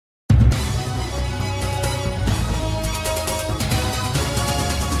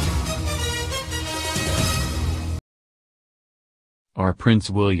Are Prince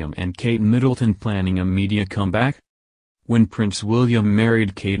William and Kate Middleton planning a media comeback? When Prince William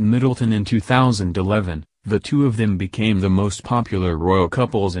married Kate Middleton in 2011, the two of them became the most popular royal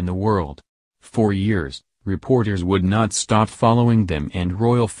couples in the world. For years, reporters would not stop following them and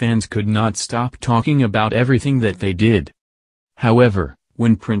royal fans could not stop talking about everything that they did. However,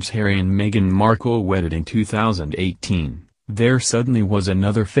 when Prince Harry and Meghan Markle wedded in 2018, there suddenly was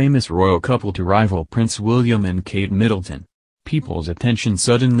another famous royal couple to rival Prince William and Kate Middleton. People's attention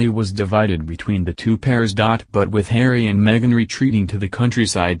suddenly was divided between the two pairs. But with Harry and Meghan retreating to the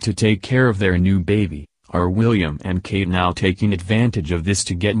countryside to take care of their new baby, are William and Kate now taking advantage of this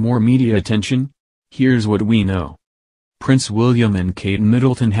to get more media attention? Here's what we know. Prince William and Kate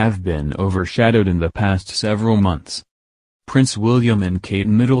Middleton have been overshadowed in the past several months. Prince William and Kate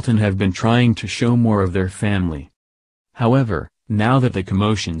Middleton have been trying to show more of their family. However, now that the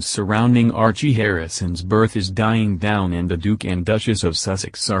commotions surrounding Archie Harrison's birth is dying down and the Duke and Duchess of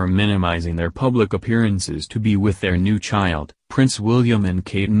Sussex are minimizing their public appearances to be with their new child, Prince William and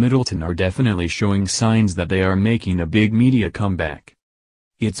Kate Middleton are definitely showing signs that they are making a big media comeback.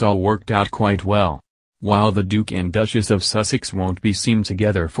 It's all worked out quite well. While the Duke and Duchess of Sussex won't be seen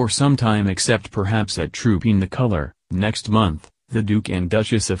together for some time except perhaps at Trooping the Colour, next month, the Duke and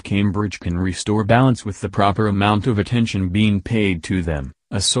Duchess of Cambridge can restore balance with the proper amount of attention being paid to them,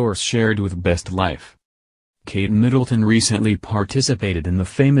 a source shared with Best Life. Kate Middleton recently participated in the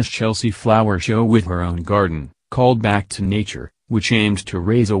famous Chelsea Flower Show with her own garden, called Back to Nature, which aimed to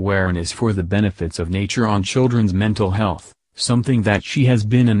raise awareness for the benefits of nature on children's mental health, something that she has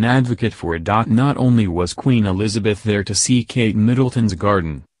been an advocate for. Not only was Queen Elizabeth there to see Kate Middleton's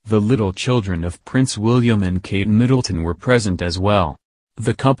garden, the little children of Prince William and Kate Middleton were present as well.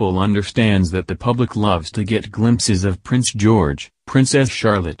 The couple understands that the public loves to get glimpses of Prince George, Princess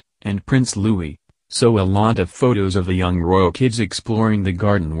Charlotte, and Prince Louis, so a lot of photos of the young royal kids exploring the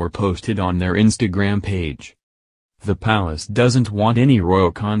garden were posted on their Instagram page. The palace doesn't want any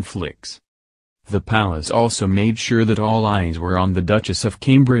royal conflicts. The palace also made sure that all eyes were on the Duchess of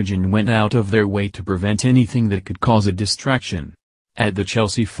Cambridge and went out of their way to prevent anything that could cause a distraction. At the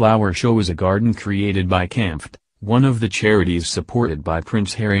Chelsea Flower Show is a garden created by CAMFT, one of the charities supported by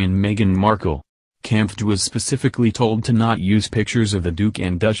Prince Harry and Meghan Markle. CAMFT was specifically told to not use pictures of the Duke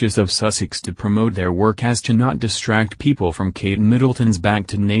and Duchess of Sussex to promote their work as to not distract people from Kate Middleton's Back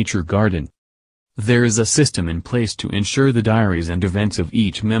to Nature garden. There is a system in place to ensure the diaries and events of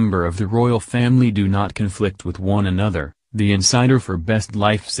each member of the royal family do not conflict with one another, the insider for Best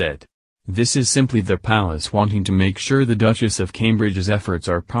Life said. This is simply the palace wanting to make sure the Duchess of Cambridge's efforts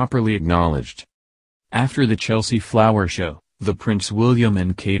are properly acknowledged. After the Chelsea Flower Show, the Prince William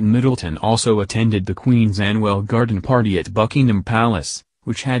and Kate Middleton also attended the Queen's annual garden party at Buckingham Palace,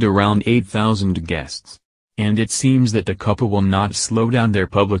 which had around 8,000 guests. And it seems that the couple will not slow down their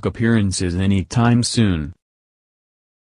public appearances anytime soon.